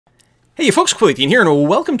Hey folks, Quillian here, and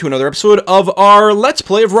welcome to another episode of our Let's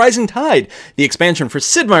Play of Rising Tide, the expansion for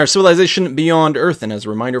Sid Meier's Civilization Beyond Earth. And as a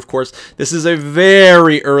reminder, of course, this is a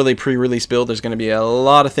very early pre-release build. There's going to be a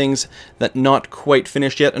lot of things that not quite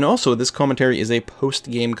finished yet, and also this commentary is a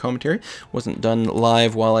post-game commentary. It wasn't done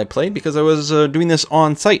live while I played because I was doing this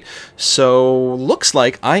on site. So looks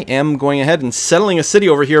like I am going ahead and settling a city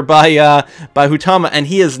over here by Hutama, and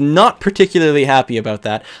he is not particularly happy about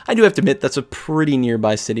that. I do have to admit that's a pretty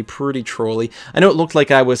nearby city, pretty trolly. I know it looked like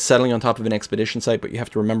I was settling on top of an expedition site, but you have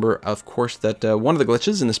to remember, of course, that one of the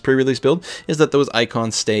glitches in this pre-release build is that those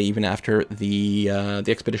icons stay even after the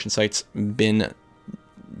expedition site's been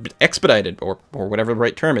expedited, or whatever the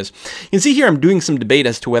right term is. You can see here I'm doing some debate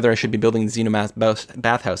as to whether I should be building the Xenomath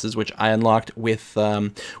bathhouses, which I unlocked with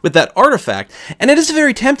that artifact, and it is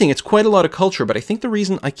very tempting. It's quite a lot of culture, but I think the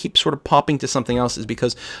reason I keep sort of popping to something else is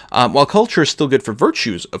because while culture is still good for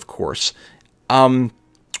virtues, of course,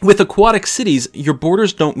 with aquatic cities, your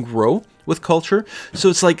borders don't grow with culture, so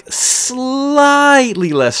it's like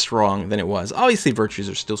slightly less strong than it was. Obviously, virtues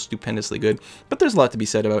are still stupendously good, but there's a lot to be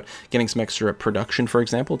said about getting some extra production, for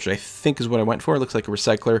example, which I think is what I went for. It looks like a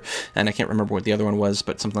recycler, and I can't remember what the other one was,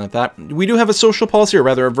 but something like that. We do have a social policy, or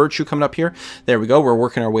rather a virtue coming up here. There we go. We're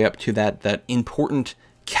working our way up to that important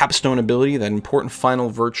capstone ability, that important final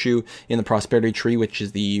virtue in the prosperity tree, which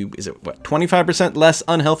is what, 25% less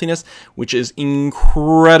unhealthiness, which is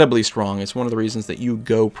incredibly strong. It's one of the reasons that you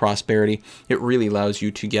go prosperity. It really allows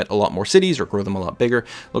you to get a lot more cities or grow them a lot bigger.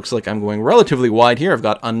 Looks like I'm going relatively wide here. I've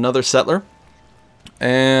got another settler,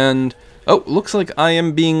 and oh, looks like I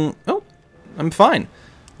am being, oh, I'm fine.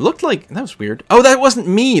 Looked like, that was weird. Oh, that wasn't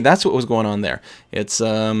me. That's what was going on there. It's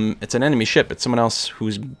an enemy ship. It's someone else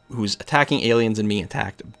who's attacking aliens and being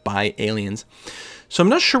attacked by aliens. So I'm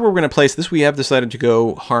not sure where we're going to place this. We have decided to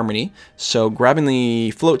go Harmony. So grabbing the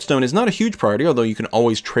float stone is not a huge priority, although you can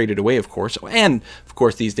always trade it away, of course. And of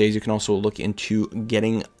course, these days you can also look into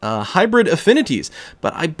getting hybrid affinities.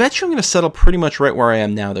 But I bet you I'm going to settle pretty much right where I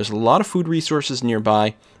am now. There's a lot of food resources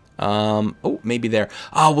nearby. Oh, maybe there.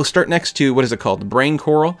 Oh, we'll start next to, what is it called? The Brain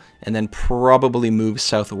Coral, and then probably move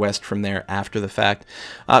southwest from there after the fact.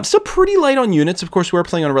 Still pretty light on units. Of course, we're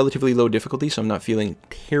playing on a relatively low difficulty, so I'm not feeling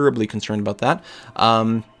terribly concerned about that.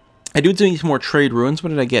 I do need some more trade ruins. What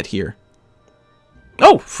did I get here?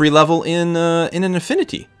 Oh, free level in an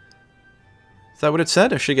affinity. Is that what it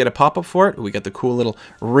said? I should get a pop-up for it. We got the cool little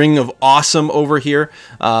ring of awesome over here,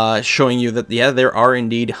 showing you that, yeah, there are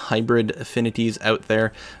indeed hybrid affinities out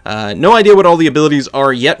there. No idea what all the abilities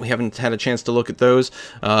are yet. We haven't had a chance to look at those.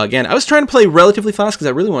 Again, I was trying to play relatively fast because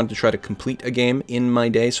I really wanted to try to complete a game in my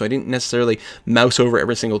day, so I didn't necessarily mouse over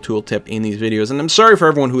every single tooltip in these videos. And I'm sorry for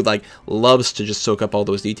everyone who loves to just soak up all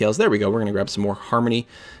those details. There we go. We're going to grab some more Harmony.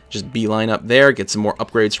 Just beeline up there, get some more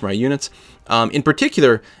upgrades for my units. In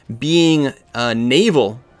particular, being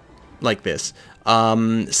naval like this,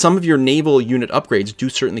 some of your naval unit upgrades do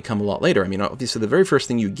certainly come a lot later. I mean, obviously, the very first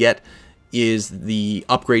thing you get is the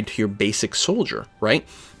upgrade to your basic soldier, right?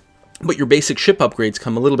 But your basic ship upgrades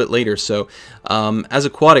come a little bit later, so as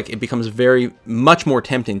aquatic, it becomes very much more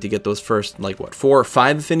tempting to get those first, like, what, 4 or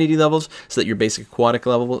 5 affinity levels, so that your basic aquatic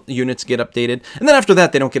level units get updated. And then after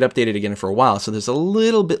that, they don't get updated again for a while, so there's a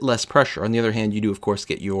little bit less pressure. On the other hand, you do, of course,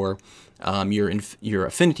 get your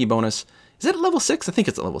affinity bonus. Is that at level 6? I think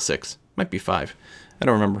it's at level 6. Might be 5. I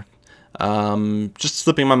don't remember. Just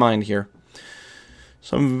slipping my mind here.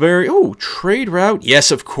 So I'm very, oh, trade route. Yes,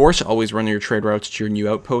 of course, always run your trade routes to your new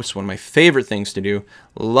outposts. One of my favorite things to do.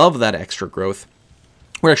 Love that extra growth.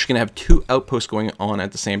 We're actually going to have 2 outposts going on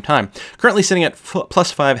at the same time. Currently sitting at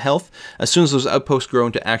plus 5 health. As soon as those outposts grow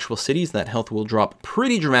into actual cities, that health will drop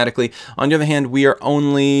pretty dramatically. On the other hand, we are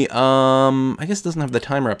only, I guess it doesn't have the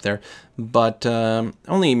timer up there, but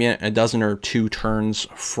only a dozen or 2 turns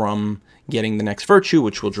from getting the next virtue,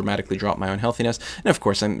 which will dramatically drop my unhealthiness. And of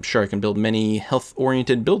course, I'm sure I can build many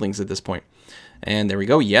health-oriented buildings at this point. And there we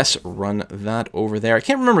go. Yes, run that over there. I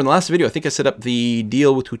can't remember in the last video. I think I set up the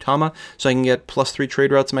deal with Hutama so I can get plus 3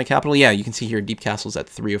 trade routes in my capital. Yeah, you can see here Deep Castle's at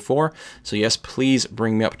 304. So yes, please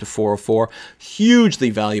bring me up to 404. Hugely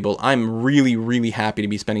valuable. I'm really, really happy to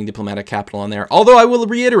be spending diplomatic capital on there. Although I will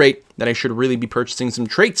reiterate that I should really be purchasing some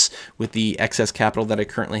traits with the excess capital that I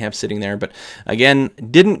currently have sitting there. But again,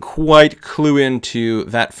 didn't quite clue into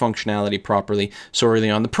that functionality properly so early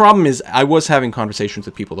on. The problem is I was having conversations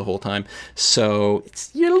with people the whole time. So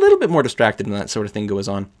you're a little bit more distracted when that sort of thing goes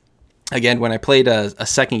on. Again, when I played a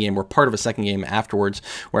second game, or part of a second game afterwards,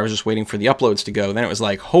 where I was just waiting for the uploads to go, then it was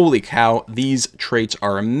like, holy cow, these traits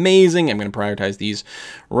are amazing. I'm going to prioritize these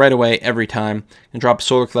right away every time. And drop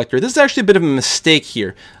solar collector. This is actually a bit of a mistake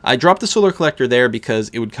here. I dropped the solar collector there because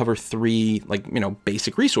it would cover 3, like, you know,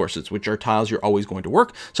 basic resources, which are tiles you're always going to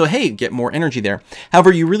work. So, hey, get more energy there.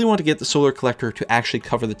 However, you really want to get the solar collector to actually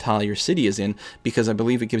cover the tile your city is in, because I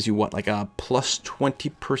believe it gives you, what, like a plus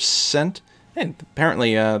 20%? And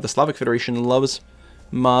apparently the Slavic Federation loves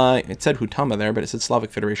it said Hutama there, but it said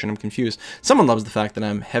Slavic Federation. I'm confused. Someone loves the fact that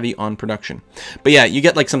I'm heavy on production. But yeah, you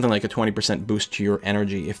get like something like a 20% boost to your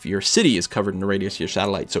energy if your city is covered in the radius of your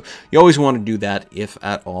satellite. So you always want to do that if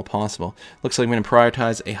at all possible. Looks like I'm going to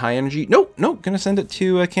prioritize a high energy. Nope, going to send it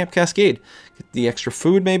to Camp Cascade. Get the extra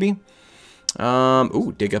food maybe.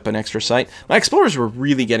 Ooh, dig up an extra site. My explorers were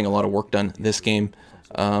really getting a lot of work done this game.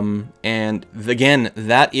 And again,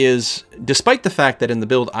 that is despite the fact that in the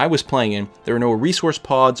build I was playing in, there are no resource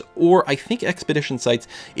pods or I think expedition sites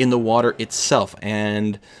in the water itself.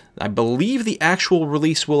 And I believe the actual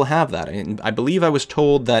release will have that. And I believe I was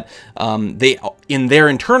told that they, in their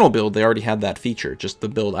internal build, they already had that feature. Just the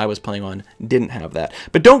build I was playing on didn't have that.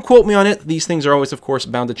 But don't quote me on it. These things are always, of course,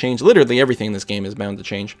 bound to change. Literally everything in this game is bound to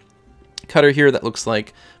change. Cutter here, that looks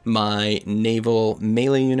like my naval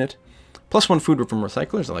melee unit. Plus 1 food from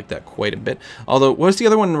recyclers. I like that quite a bit. Although, what was the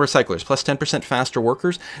other one in recyclers? Plus 10% faster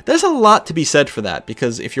workers. There's a lot to be said for that,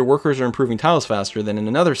 because if your workers are improving tiles faster, then in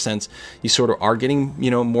another sense, you sort of are getting, you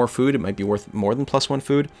know, more food. It might be worth more than plus 1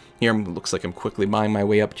 food. Here, looks like I'm quickly buying my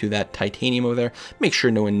way up to that titanium over there. Make sure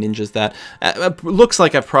no one ninjas that. Looks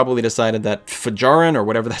like I've probably decided that Fajaran, or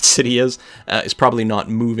whatever that city is probably not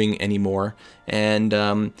moving anymore. And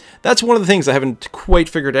that's one of the things I haven't quite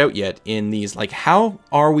figured out yet in these. Like, how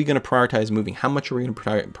are we going to prioritize moving? How much are we going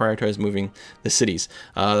to prioritize moving the cities?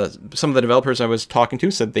 Some of the developers I was talking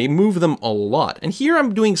to said they move them a lot. And here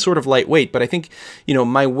I'm doing sort of lightweight, but I think, you know,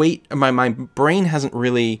 my brain hasn't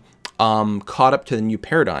really caught up to the new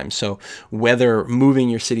paradigm. So whether moving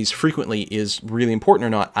your cities frequently is really important or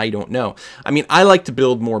not, I don't know. I mean, I like to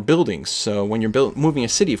build more buildings. So when you're moving a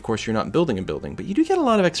city, of course, you're not building a building, but you do get a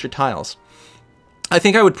lot of extra tiles. I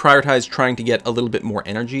think I would prioritize trying to get a little bit more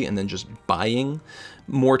energy and then just buying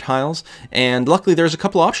more tiles. And luckily, there's a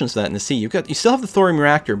couple options to that in the sea. You still have the thorium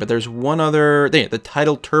reactor, but there's one other, the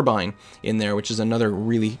tidal turbine in there, which is another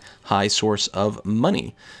really high source of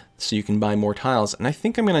money. So you can buy more tiles, and I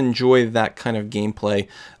think I'm going to enjoy that kind of gameplay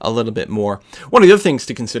a little bit more. One of the other things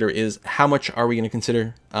to consider is how much are we going to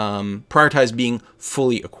consider prioritize being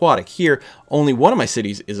fully aquatic. Here, only one of my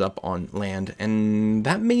cities is up on land, and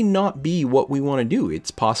that may not be what we want to do.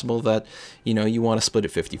 It's possible that, you know, you want to split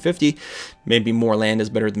it 50-50. Maybe more land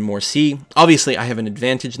is better than more sea. Obviously, I have an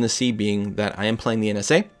advantage in the sea, being that I am playing the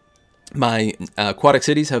NSA. My aquatic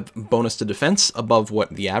cities have bonus to defense above what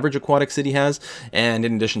the average aquatic city has, and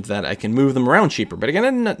in addition to that, I can move them around cheaper. But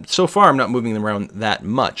again, so far, I'm not moving them around that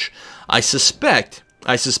much. I suspect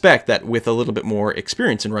that with a little bit more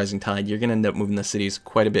experience in Rising Tide, you're going to end up moving the cities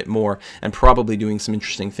quite a bit more and probably doing some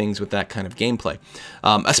interesting things with that kind of gameplay.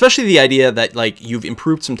 Especially the idea that, like, you've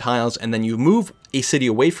improved some tiles and then you move a city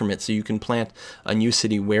away from it so you can plant a new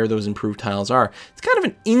city where those improved tiles are. It's kind of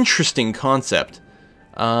an interesting concept.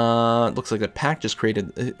 Looks like the pack just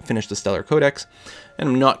finished the Stellar Codex, and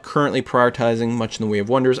I'm not currently prioritizing much in the way of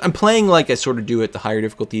wonders. I'm playing like I sort of do at the higher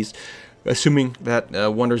difficulties, assuming that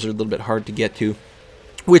wonders are a little bit hard to get to,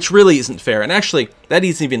 which really isn't fair. And actually, that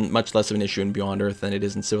is even much less of an issue in Beyond Earth than it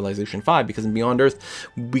is in Civilization 5, because in Beyond Earth,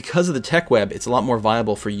 because of the tech web, it's a lot more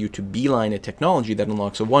viable for you to beeline a technology that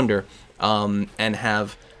unlocks a wonder and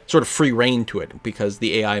have sort of free reign to it, because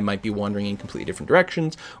the AI might be wandering in completely different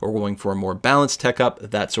directions or going for a more balanced tech up,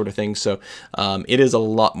 that sort of thing. So it is a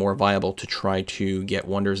lot more viable to try to get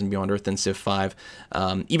wonders in Beyond Earth than Civ 5,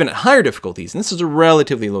 even at higher difficulties. And this is a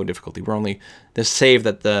relatively low difficulty. We're only, the save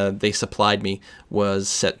that they supplied me was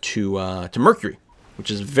set to Mercury,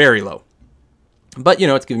 which is very low. But, you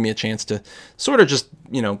know, it's giving me a chance to sort of just,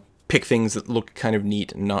 you know, pick things that look kind of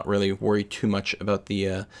neat and not really worry too much about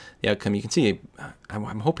the outcome. You can see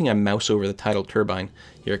I'm hoping I mouse over the tidal turbine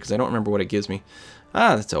here because I don't remember what it gives me.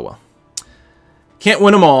 That's oh well. Can't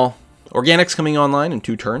win them all. Organics coming online in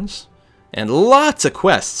 2 turns. And lots of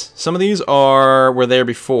quests. Some of these were there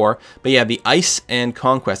before. But yeah, the Ice and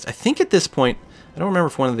Conquest. I think at this point, I don't remember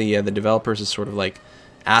if one of the developers is sort of like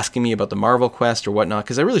asking me about the Marvel quest or whatnot,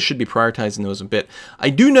 because I really should be prioritizing those a bit.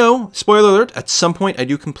 I do know, spoiler alert, at some point I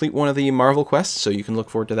do complete one of the Marvel quests, so you can look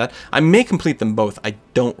forward to that. I may complete them both, I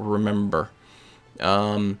don't remember.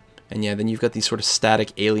 And yeah, then you've got these sort of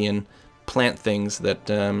static alien plant things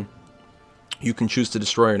that you can choose to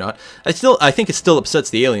destroy or not. I think it still upsets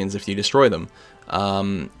the aliens if you destroy them.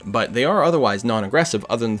 But they are otherwise non-aggressive,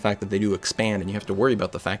 other than the fact that they do expand, and you have to worry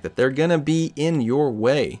about the fact that they're gonna be in your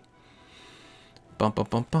way. Bum, bum,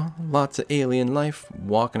 bum, bum. Lots of alien life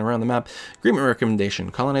walking around the map. Agreement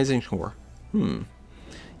recommendation, colonization core.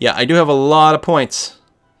 Yeah, I do have a lot of points.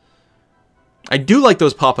 I do like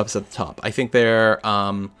those pop-ups at the top. I think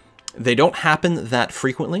they don't happen that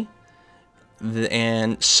frequently,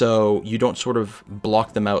 and so you don't sort of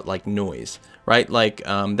block them out like noise, right? Like,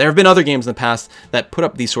 there have been other games in the past that put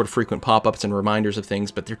up these sort of frequent pop-ups and reminders of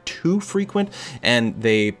things, but they're too frequent, and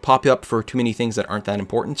they pop up for too many things that aren't that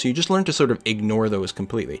important, so you just learn to sort of ignore those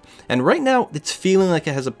completely. And right now, it's feeling like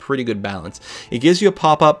it has a pretty good balance. It gives you a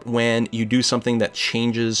pop-up when you do something that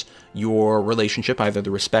changes your relationship, either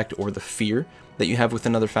the respect or the fear that you have with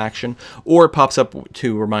another faction, or it pops up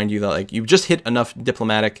to remind you that, like, you've just hit enough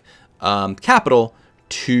diplomatic capital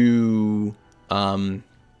to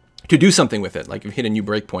do something with it, like you've hit a new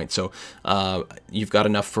breakpoint. So you've got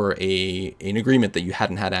enough for an agreement that you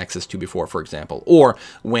hadn't had access to before, for example. Or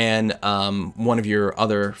when one of your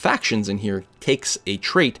other factions in here takes a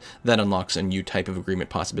trait that unlocks a new type of agreement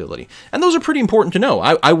possibility. And those are pretty important to know.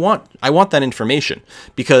 I want that information,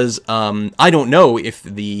 because I don't know if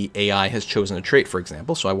the AI has chosen a trait, for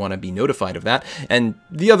example, so I want to be notified of that. And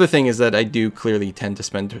the other thing is that I do clearly tend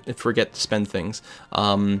to forget to spend things.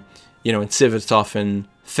 You know, in Civ, it's often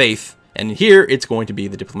faith, and here it's going to be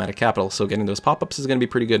the diplomatic capital, so getting those pop-ups is going to be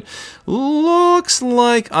pretty good. Looks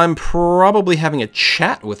like I'm probably having a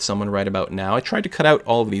chat with someone right about now. I tried to cut out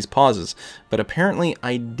all of these pauses, but apparently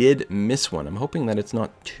I did miss one. I'm hoping that it's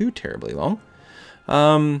not too terribly long.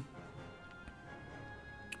 Oh,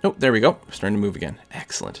 there we go. We're starting to move again.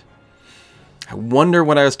 Excellent. I wonder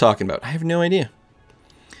what I was talking about. I have no idea.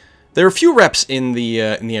 There are a few reps in the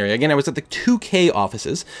area. Again, I was at the 2K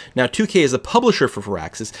offices. Now, 2K is a publisher for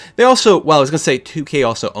Firaxis. They also, well, I was going to say 2K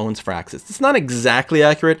also owns Firaxis. It's not exactly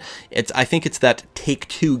accurate. I think it's that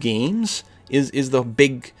Take-Two Games is the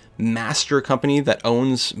big master company that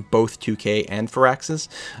owns both 2K and Firaxis.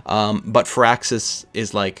 But Firaxis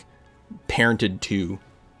is like parented to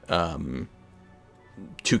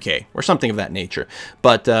 2K or something of that nature,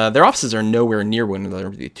 but their offices are nowhere near one another.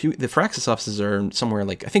 The Firaxis offices are somewhere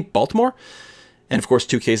like, I think, Baltimore, and of course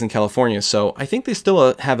 2K's in California, so I think they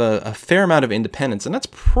still have a fair amount of independence, and that's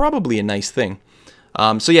probably a nice thing.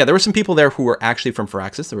 So yeah, there were some people there who were actually from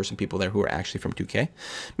Firaxis. There were some people there who were actually from 2K.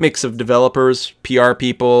 Mix of developers, PR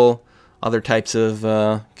people, other types of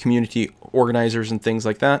community organizers and things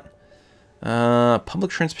like that.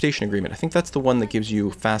 Public transportation agreement. I think that's the one that gives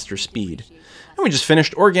you faster speed. And we just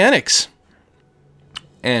finished organics.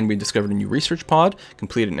 And we discovered a new research pod,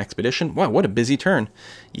 completed an expedition. Wow, what a busy turn.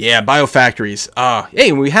 Yeah, biofactories.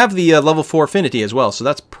 Hey, we have the level 4 affinity as well, so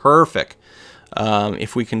that's perfect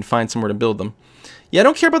if we can find somewhere to build them. Yeah, I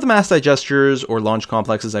don't care about the mass digesters or launch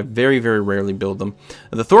complexes. I very, very rarely build them.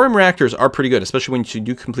 The thorium reactors are pretty good, especially when you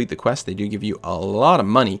do complete the quest. They do give you a lot of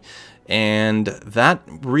money, and that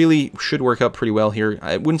really should work out pretty well here.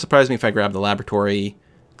 It wouldn't surprise me if I grab the laboratory.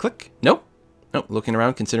 Click. Nope. Oh, looking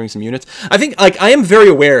around, considering some units. I think, like, I am very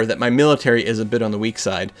aware that my military is a bit on the weak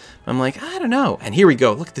side. I'm like, I don't know. And here we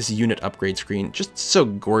go. Look at this unit upgrade screen. Just so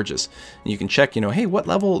gorgeous. And you can check, you know, hey, what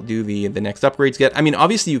level do the next upgrades get? I mean,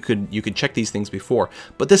 obviously you could check these things before,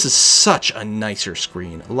 but this is such a nicer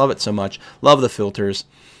screen. I love it so much. Love the filters.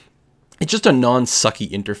 It's just a non-sucky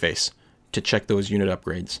interface to check those unit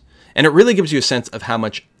upgrades. And it really gives you a sense of how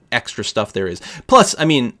much extra stuff there is. Plus, I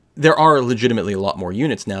mean, there are legitimately a lot more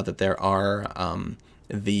units now that there are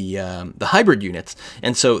the hybrid units,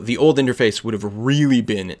 and so the old interface would have really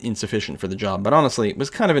been insufficient for the job, but honestly, it was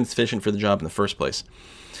kind of insufficient for the job in the first place.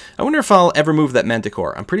 I wonder if I'll ever move that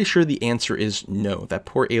Manticore. I'm pretty sure the answer is no. That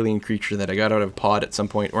poor alien creature that I got out of a pod at some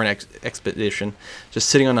point, or an expedition, just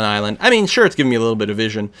sitting on an island. I mean, sure, it's giving me a little bit of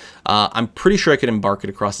vision. I'm pretty sure I could embark it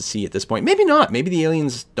across the sea at this point. Maybe not. Maybe the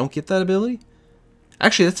aliens don't get that ability?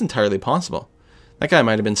 Actually, that's entirely possible. That guy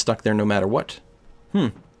might have been stuck there no matter what.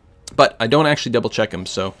 But I don't actually double check him,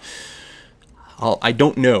 so I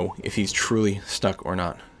don't know if he's truly stuck or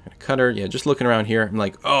not. Cutter, yeah, just looking around here, I'm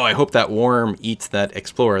like, oh, I hope that worm eats that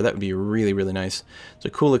explorer. That would be really, really nice. It's a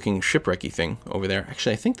cool looking shipwrecky thing over there.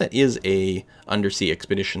 Actually, I think that is a undersea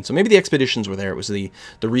expedition. So maybe the expeditions were there. It was the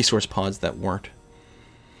resource pods that weren't.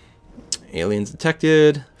 Aliens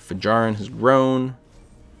detected. Fajaran has grown.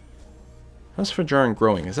 How's Fajaran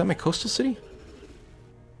growing? Is that my coastal city?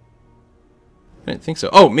 I didn't think so.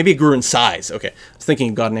 Oh, maybe it grew in size. Okay. I was thinking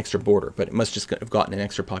it got an extra border, but it must just have gotten an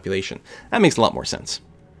extra population. That makes a lot more sense.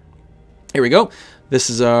 Here we go. This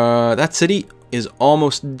is, that city is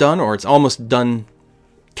almost done, or it's almost done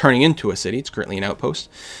turning into a city. It's currently an outpost,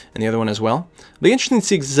 and the other one as well. It'll be interesting to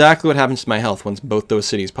see exactly what happens to my health once both those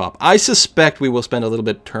cities pop. I suspect we will spend a little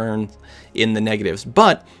bit of turn in the negatives,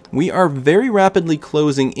 but we are very rapidly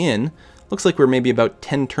closing in. Looks like we're maybe about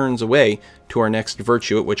 10 turns away to our next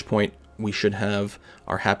virtue, at which point we should have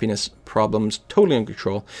our happiness problems totally under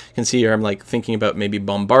control. You can see here I'm like thinking about maybe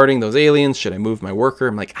bombarding those aliens. Should I move my worker?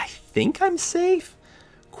 I'm like, I think I'm safe?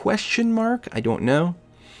 Question mark? I don't know.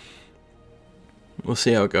 We'll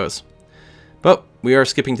see how it goes. But we are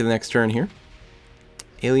skipping to the next turn here.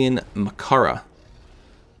 Alien Makara.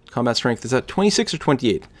 Combat strength is at 26 or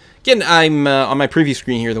 28. Again, I'm on my preview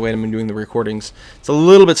screen here, the way I'm doing the recordings. It's a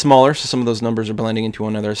little bit smaller, so some of those numbers are blending into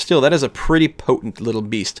one another. Still, that is a pretty potent little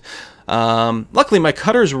beast. Luckily, my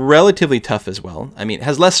cutter is relatively tough as well. I mean, it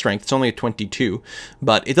has less strength. It's only a 22,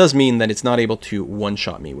 but it does mean that it's not able to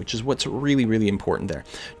one-shot me, which is what's really, really important there.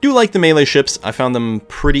 Do like the melee ships. I found them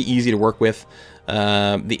pretty easy to work with.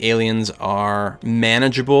 The aliens are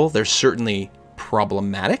manageable. They're certainly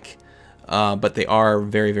problematic. But they are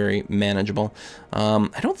very, very manageable.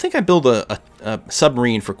 I don't think I build a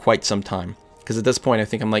submarine for quite some time, because at this point I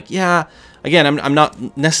think I'm like, yeah, again, I'm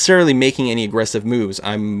not necessarily making any aggressive moves.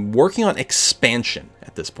 I'm working on expansion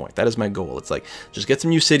at this point. That is my goal. It's like, just get some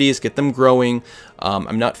new cities, get them growing.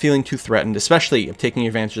 I'm not feeling too threatened, especially I'm taking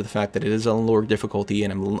advantage of the fact that it is on lower difficulty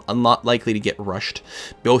and I'm not likely to get rushed,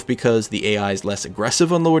 both because the AI is less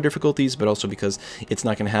aggressive on lower difficulties, but also because it's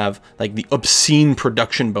not going to have like the obscene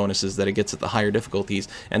production bonuses that it gets at the higher difficulties,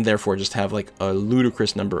 and therefore just have like a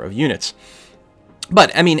ludicrous number of units.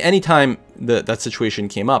 But, I mean, anytime that situation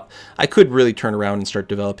came up, I could really turn around and start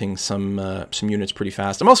developing some units pretty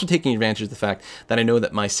fast. I'm also taking advantage of the fact that I know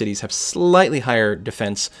that my cities have slightly higher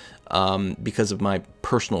defense because of my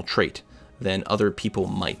personal trait than other people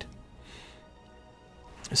might.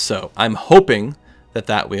 So, I'm hoping that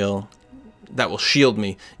that will shield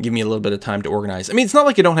me and give me a little bit of time to organize. I mean, it's not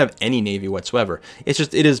like I don't have any navy whatsoever. It's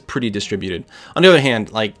just, it is pretty distributed. On the other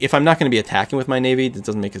hand, like, if I'm not going to be attacking with my navy, it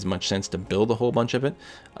doesn't make as much sense to build a whole bunch of it.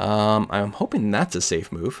 I'm hoping that's a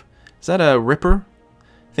safe move. Is that a Ripper?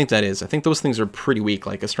 I think that is. I think those things are pretty weak,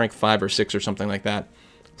 like a strength 5 or 6 or something like that.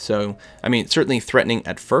 So, I mean, certainly threatening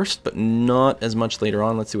at first, but not as much later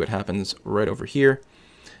on. Let's see what happens right over here.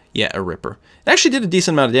 Yeah, a Ripper. It actually did a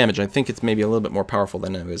decent amount of damage. I think it's maybe a little bit more powerful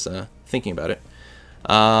than I was thinking about it.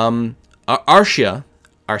 Arcia,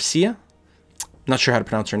 not sure how to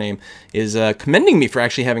pronounce her name, is commending me for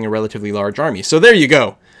actually having a relatively large army. So there you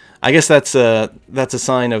go. I guess that's a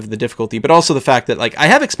sign of the difficulty, but also the fact that, like, I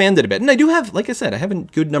have expanded a bit, and I do have, like I said, I have a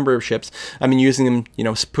good number of ships. I've been using them, you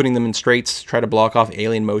know, putting them in straights, try to block off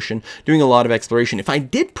alien motion, doing a lot of exploration. If I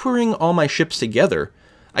did bring all my ships together,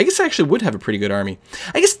 I guess I actually would have a pretty good army.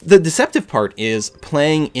 I guess the deceptive part is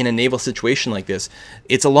playing in a naval situation like this.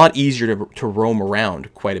 It's a lot easier to roam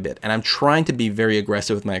around quite a bit, and I'm trying to be very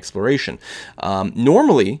aggressive with my exploration.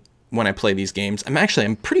 Normally, when I play these games,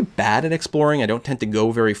 I'm pretty bad at exploring. I don't tend to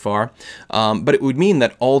go very far, but it would mean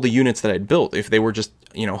that all the units that I'd built, if they were just,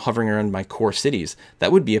 you know, hovering around my core cities,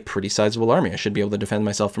 that would be a pretty sizable army. I should be able to defend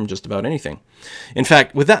myself from just about anything. In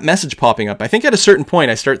fact, with that message popping up, I think at a certain point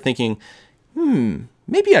I start thinking,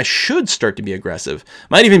 maybe I should start to be aggressive.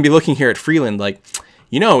 Might even be looking here at Freeland like,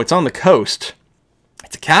 you know, it's on the coast.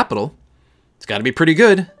 It's a capital. It's got to be pretty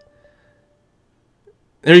good.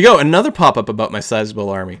 There you go. Another pop-up about my sizable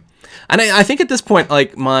army. And I think at this point,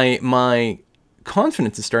 like, my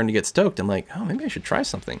confidence is starting to get stoked. I'm like, oh, maybe I should try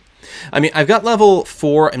something. I mean, I've got level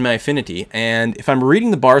 4 in my affinity, and if I'm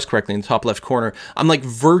reading the bars correctly in the top left corner, I'm like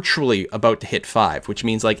virtually about to hit 5, which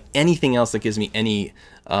means like anything else that gives me any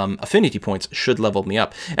affinity points should level me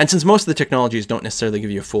up. And since most of the technologies don't necessarily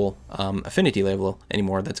give you a full affinity level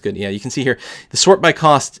anymore, that's good. Yeah, you can see here, the sort by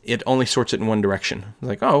cost, it only sorts it in one direction. It's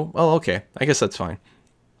like, oh, well, okay, I guess that's fine.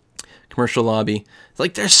 Commercial lobby. It's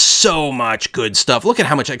like, there's so much good stuff. Look at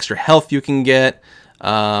how much extra health you can get.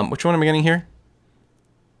 Which one am I getting here?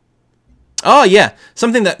 Oh, yeah.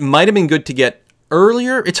 Something that might have been good to get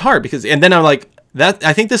earlier. It's hard because, and then I'm like,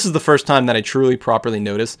 I think this is the first time that I truly properly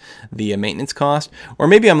notice the maintenance cost. Or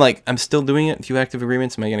maybe I'm like, I'm still doing it. A few active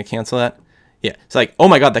agreements. Am I going to cancel that? Yeah. It's like, oh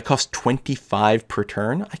my God, that costs 25 per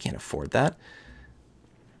turn. I can't afford that.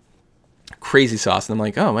 Crazy sauce. And I'm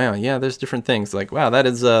like, oh wow, yeah, there's different things. Like, wow, that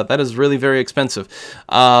is really very expensive.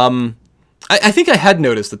 I think I had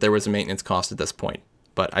noticed that there was a maintenance cost at this point,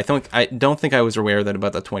 But I don't think I was aware that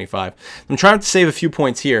about that 25. I'm trying to save a few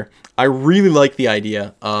points here. I really like the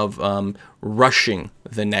idea of rushing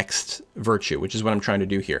the next virtue, which is what I'm trying to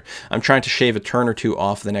do here. I'm trying to shave a turn or two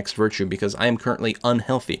off the next virtue because I am currently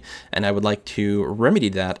unhealthy, and I would like to remedy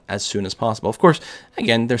that as soon as possible. Of course,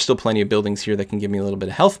 again, there's still plenty of buildings here that can give me a little bit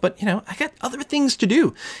of health, but, you know, I got other things to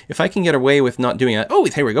do. If I can get away with not doing that... Oh,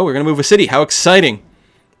 here we go. We're going to move a city. How exciting!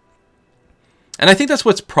 And I think that's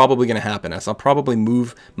what's probably going to happen. I'll probably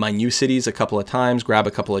move my new cities a couple of times, grab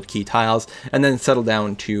a couple of key tiles, and then settle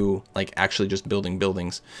down to like actually just building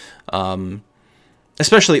buildings.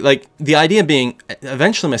 Especially like the idea being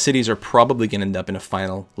eventually my cities are probably going to end up in a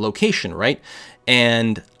final location, right?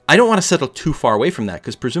 And I don't want to settle too far away from that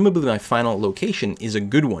because presumably my final location is a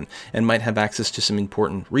good one and might have access to some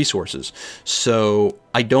important resources. So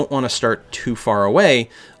I don't want to start too far away.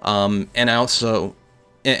 And I also...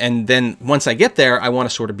 And then once I get there, I want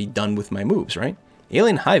to sort of be done with my moves, right?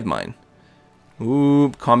 Alien hive mind.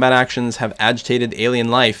 Ooh, combat actions have agitated alien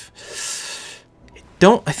life.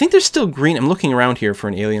 I think there's still green. I'm looking around here for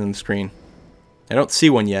an alien on the screen. I don't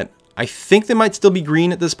see one yet. I think they might still be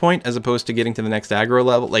green at this point, as opposed to getting to the next aggro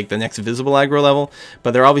level, like the next visible aggro level.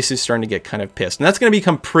 But they're obviously starting to get kind of pissed. And that's going to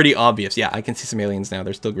become pretty obvious. Yeah, I can see some aliens now.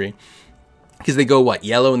 They're still green. Because they go, what,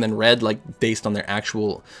 yellow and then red, like based on their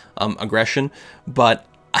actual aggression. But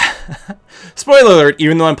spoiler alert,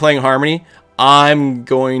 even though I'm playing Harmony, I'm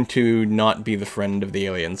going to not be the friend of the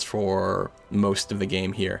aliens for most of the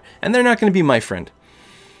game here. And they're not going to be my friend.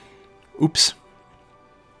 Oops. So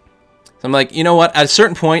I'm like, you know what? At a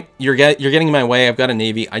certain point, you're getting in my way. I've got a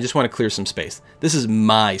navy. I just want to clear some space. This is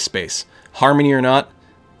my space. Harmony or not,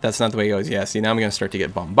 that's not the way it goes. Yeah, see, now I'm going to start to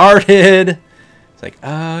get bombarded. It's like,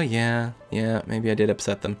 oh, yeah, maybe I did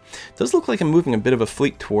upset them. It does look like I'm moving a bit of a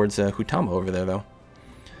fleet towards Hutama over there, though.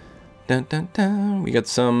 Dun, dun, dun. We got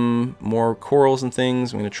some more corals and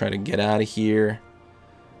things. I'm going to try to get out of here.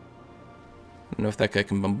 I don't know if that guy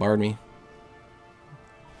can bombard me.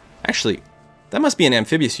 Actually, that must be an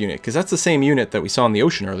amphibious unit, because that's the same unit that we saw in the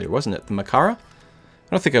ocean earlier, wasn't it? The Makara? I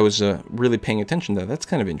don't think I was really paying attention to that. That's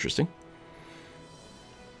kind of interesting.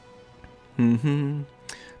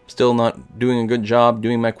 Still not doing a good job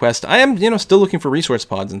doing my quest. I am, still looking for resource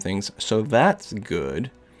pods and things, so that's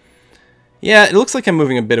good. Yeah, it looks like I'm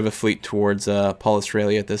moving a bit of a fleet towards Paul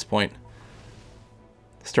Australia at this point.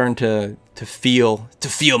 Starting to feel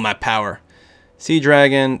my power. Sea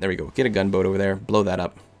Dragon, there we go. Get a gunboat over there, blow that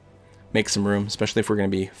up. Make some room, especially if we're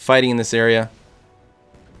going to be fighting in this area.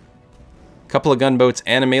 Couple of gunboats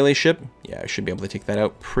and a melee ship. Yeah, I should be able to take that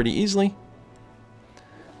out pretty easily.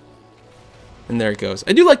 And there it goes.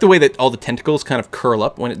 I do like the way that all the tentacles kind of curl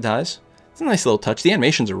up when it dies. It's a nice little touch. The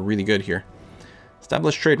animations are really good here.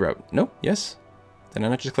 Establish trade route. Nope. Yes. Did I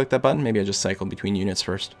not just click that button? Maybe I just cycled between units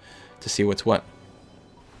first to see what's what.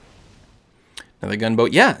 Another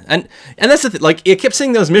gunboat. Yeah, and that's the thing. Like, it kept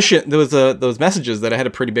saying those messages that I had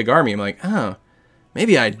a pretty big army. I'm like, oh,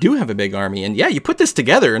 maybe I do have a big army. And yeah, you put this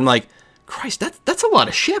together and like, Christ, that's a lot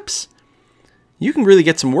of ships. You can really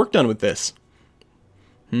get some work done with this.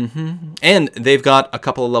 And they've got a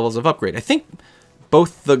couple of levels of upgrade. I think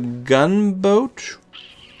both the gunboat...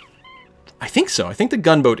 I think so. I think the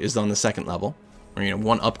gunboat is on the second level, or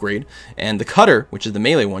one upgrade, and the cutter, which is the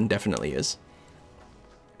melee one, definitely is.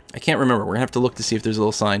 I can't remember. We're gonna have to look to see if there's a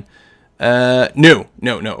little sign. No.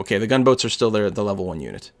 Okay, the gunboats are still there, the level 1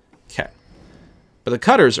 unit. Okay, but the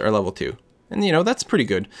cutters are level 2, and that's pretty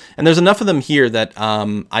good. And there's enough of them here that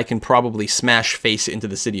I can probably smash face into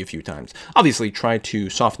the city a few times. Obviously, try to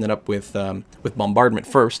soften it up with bombardment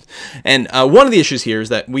first. And one of the issues here is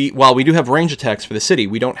that while we do have range attacks for the city,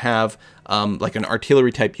 we don't have like an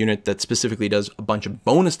artillery type unit that specifically does a bunch of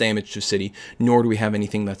bonus damage to city, nor do we have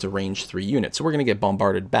anything that's a range 3 unit. So we're going to get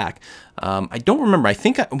bombarded back. I don't remember. I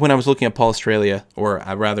think when I was looking at Paul Australia, or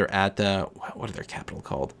rather at, what are their capital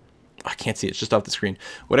called? I can't see it. It's just off the screen.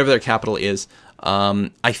 Whatever their capital is,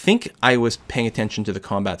 I think I was paying attention to the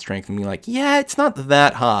combat strength and being like, yeah, it's not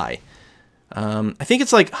that high. I think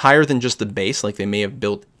it's like higher than just the base, like they may have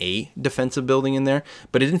built a defensive building in there,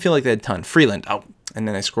 but it didn't feel like they had a ton. Freeland, oh, and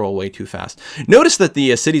then I scroll way too fast. Notice that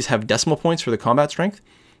the cities have decimal points for the combat strength.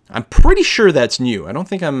 I'm pretty sure that's new. I don't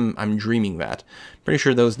think I'm dreaming that. Pretty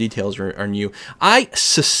sure those details are new. I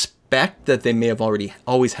suspect that they may have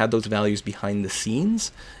always had those values behind the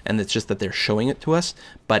scenes, and it's just that they're showing it to us,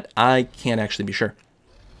 but I can't actually be sure.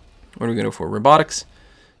 What are we going to go for? Robotics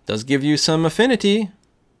does give you some affinity.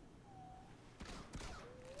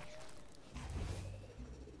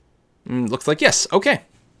 Looks like yes. Okay.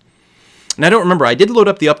 And I don't remember. I did load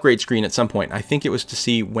up the upgrade screen at some point. I think it was to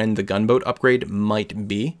see when the gunboat upgrade might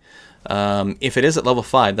be. If it is at level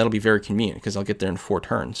 5, that'll be very convenient because I'll get there in 4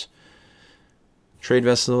 turns. Trade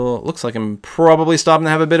vessel. Looks like I'm probably stopping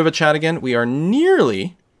to have a bit of a chat again. We are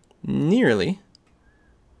nearly.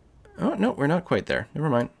 Oh, no, we're not quite there. Never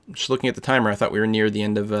mind. Just looking at the timer, I thought we were near the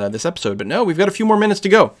end of this episode. But no, we've got a few more minutes to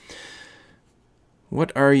go.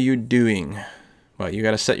 What are you doing? Well, you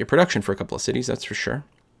got to set your production for a couple of cities, that's for sure.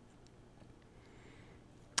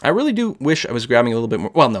 I really do wish I was grabbing a little bit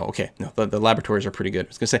more. Well, no, okay. No, the laboratories are pretty good, I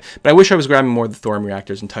was going to say. But I wish I was grabbing more of the thorium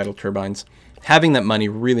reactors and tidal turbines. Having that money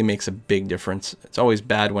really makes a big difference. It's always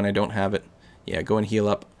bad when I don't have it. Yeah, go and heal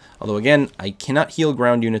up. Although, again, I cannot heal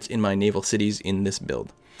ground units in my naval cities in this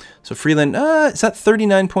build. So Freeland, is that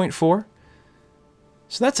 39.4?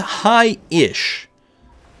 So that's high-ish.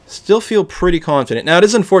 Still feel pretty confident. Now, it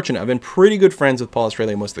is unfortunate. I've been pretty good friends with Paul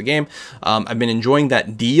Australia most of the game. I've been enjoying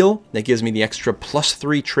that deal that gives me the extra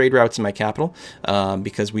 +3 trade routes in my capital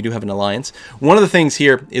because we do have an alliance. One of the things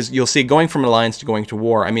here is you'll see going from an alliance to going to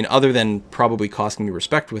war, I mean, other than probably costing me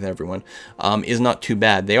respect with everyone, is not too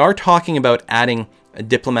bad. They are talking about adding a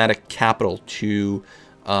diplomatic capital to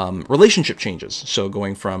relationship changes. So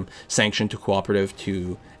going from sanctioned to cooperative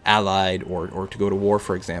to allied or to go to war,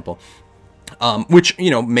 for example. Which,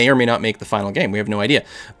 you know, may or may not make the final game. We have no idea.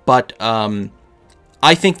 But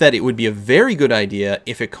I think that it would be a very good idea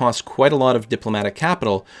if it costs quite a lot of diplomatic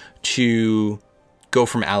capital to go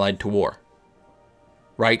from allied to war.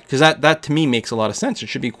 Right? Because that to me makes a lot of sense. It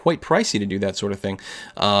should be quite pricey to do that sort of thing.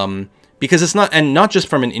 Because it's not, and not just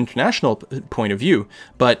from an international point of view,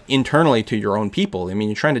 but internally to your own people. I mean,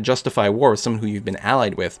 you're trying to justify war with someone who you've been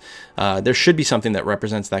allied with. There should be something that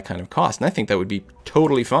represents that kind of cost. And I think that would be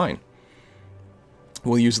totally fine.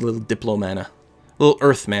 We'll use a little Diplo mana, a little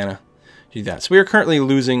Earth mana to do that. So we are currently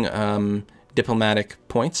losing diplomatic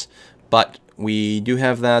points, but we do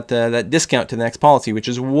have that that discount to the next policy, which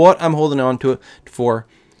is what I'm holding on to it for.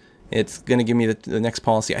 It's going to give me the next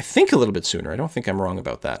policy, I think, a little bit sooner. I don't think I'm wrong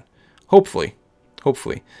about that. Hopefully.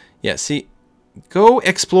 Hopefully. Yeah, see, go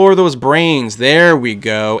explore those brains. There we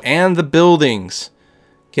go. And the buildings.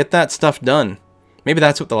 Get that stuff done. Maybe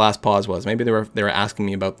that's what the last pause was. Maybe they were asking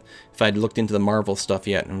me about if I'd looked into the Marvel stuff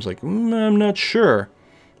yet. And I was like, I'm not sure.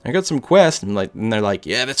 I got some quests. And they're like,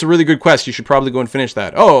 yeah, that's a really good quest. You should probably go and finish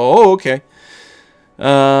that. Oh, okay.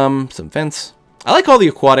 Some fence. I like all the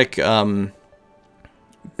aquatic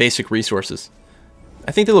basic resources.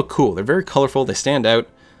 I think they look cool. They're very colorful. They stand out.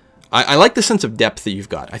 I like the sense of depth that you've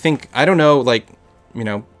got. I don't know, like, you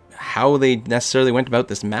know, how they necessarily went about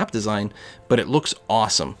this map design, but it looks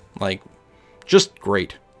awesome. Like, just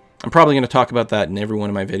great. I'm probably going to talk about that in every one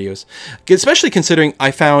of my videos, especially considering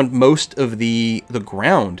I found most of the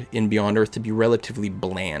ground in Beyond Earth to be relatively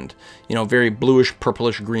bland. You know, very bluish,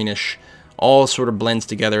 purplish, greenish, all sort of blends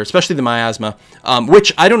together, especially the miasma,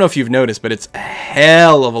 which I don't know if you've noticed, but it's a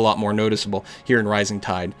hell of a lot more noticeable here in Rising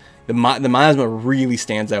Tide. The miasma really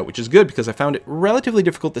stands out, which is good because I found it relatively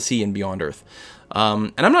difficult to see in Beyond Earth.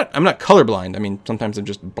 And I'm not colorblind. I mean, sometimes I'm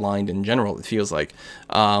just blind in general, it feels like.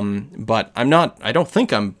 But I don't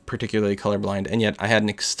think I'm particularly colorblind, and yet I had an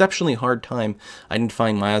exceptionally hard time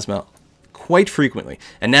identifying miasma quite frequently.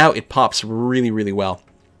 And now it pops really, really well.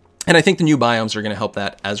 And I think the new biomes are going to help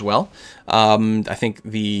that as well. I think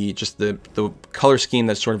the color scheme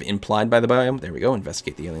that's sort of implied by the biome, there we go,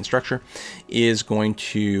 investigate the alien structure, is going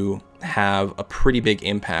to have a pretty big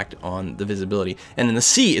impact on the visibility. And in the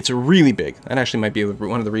sea, it's really big. That actually might be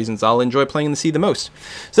one of the reasons I'll enjoy playing in the sea the most.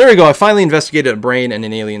 So there we go. I finally investigated a brain and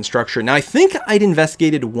an alien structure. Now, I think I'd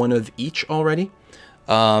investigated one of each already.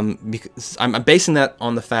 Because I'm basing that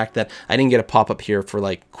on the fact that I didn't get a pop-up here for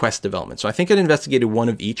like quest development. So I think I'd investigated one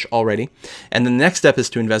of each already. And the next step is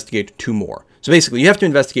to investigate 2 more. So basically you have to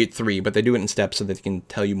investigate 3, but they do it in steps so that they can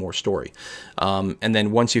tell you more story. And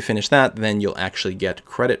then once you finish that, then you'll actually get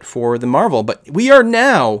credit for the Marvel. But we are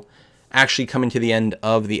now actually coming to the end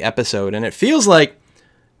of the episode. And it feels like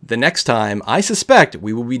the next time, I suspect,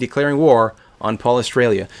 we will be declaring war on Paul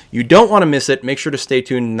Australia. You don't want to miss it. Make sure to stay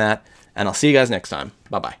tuned in that. And I'll see you guys next time.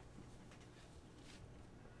 Bye-bye.